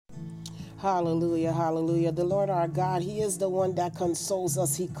Hallelujah, hallelujah. The Lord our God, He is the one that consoles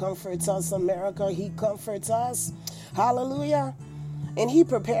us. He comforts us, America. He comforts us. Hallelujah. And He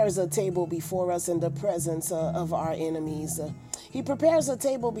prepares a table before us in the presence of our enemies. He prepares a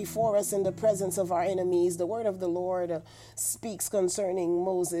table before us in the presence of our enemies. The word of the Lord speaks concerning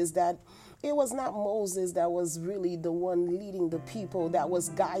Moses that it was not Moses that was really the one leading the people, that was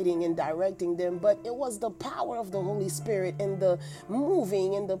guiding and directing them, but it was the power of the Holy Spirit and the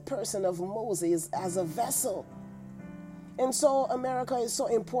moving in the person of Moses as a vessel. And so America is so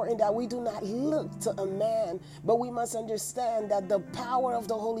important that we do not look to a man, but we must understand that the power of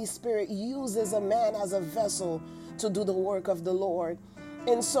the Holy Spirit uses a man as a vessel to do the work of the Lord.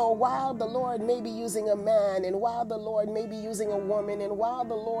 And so while the Lord may be using a man, and while the Lord may be using a woman, and while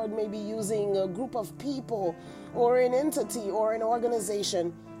the Lord may be using a group of people or an entity or an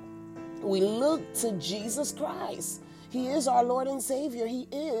organization, we look to Jesus Christ. He is our Lord and Savior. He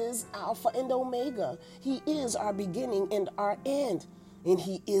is Alpha and Omega. He is our beginning and our end. And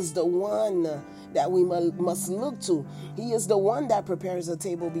He is the one that we must look to. He is the one that prepares a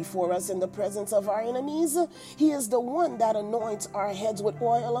table before us in the presence of our enemies. He is the one that anoints our heads with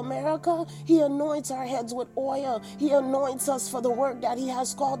oil, America. He anoints our heads with oil. He anoints us for the work that He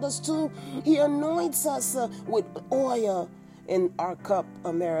has called us to. He anoints us with oil. In our cup,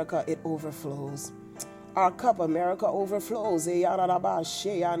 America, it overflows. Our cup, America, overflows.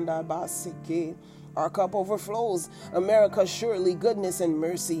 Our cup overflows. America, surely goodness and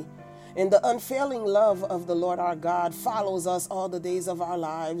mercy and the unfailing love of the Lord our God follows us all the days of our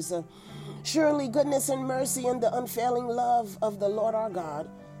lives. Surely goodness and mercy and the unfailing love of the Lord our God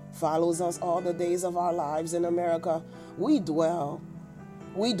follows us all the days of our lives. In America, we dwell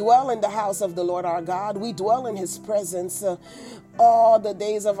in the house of the Lord our God. We dwell in His presence all the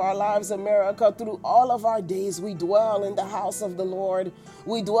days of our lives, America. Through all of our days, we dwell in the house of the Lord.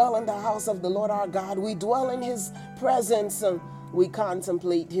 We dwell in the house of the Lord our God. We dwell in His presence. We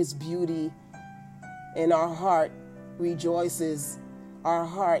contemplate His beauty, and our heart rejoices. Our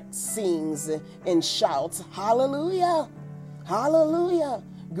heart sings and shouts, hallelujah, hallelujah.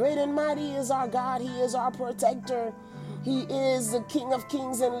 Great and mighty is our God. He is our protector. He is the King of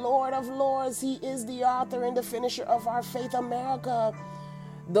kings and Lord of lords. He is the author and the finisher of our faith, America.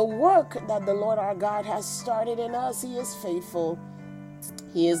 The work that the Lord our God has started in us, He is faithful.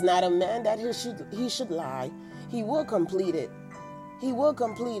 He is not a man that he should lie. He will complete it. He will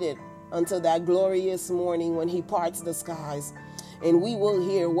complete it until that glorious morning when He parts the skies. And we will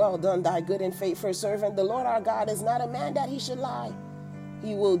hear, well done, thy good and faithful servant. The Lord our God is not a man that He should lie.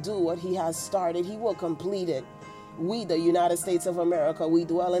 He will do what He has started. He will complete it. We, the United States of America, we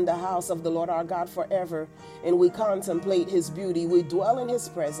dwell in the house of the Lord our God forever, and we contemplate His beauty. We dwell in His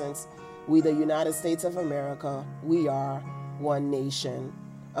presence. We, the United States of America, we are one nation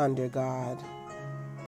under God.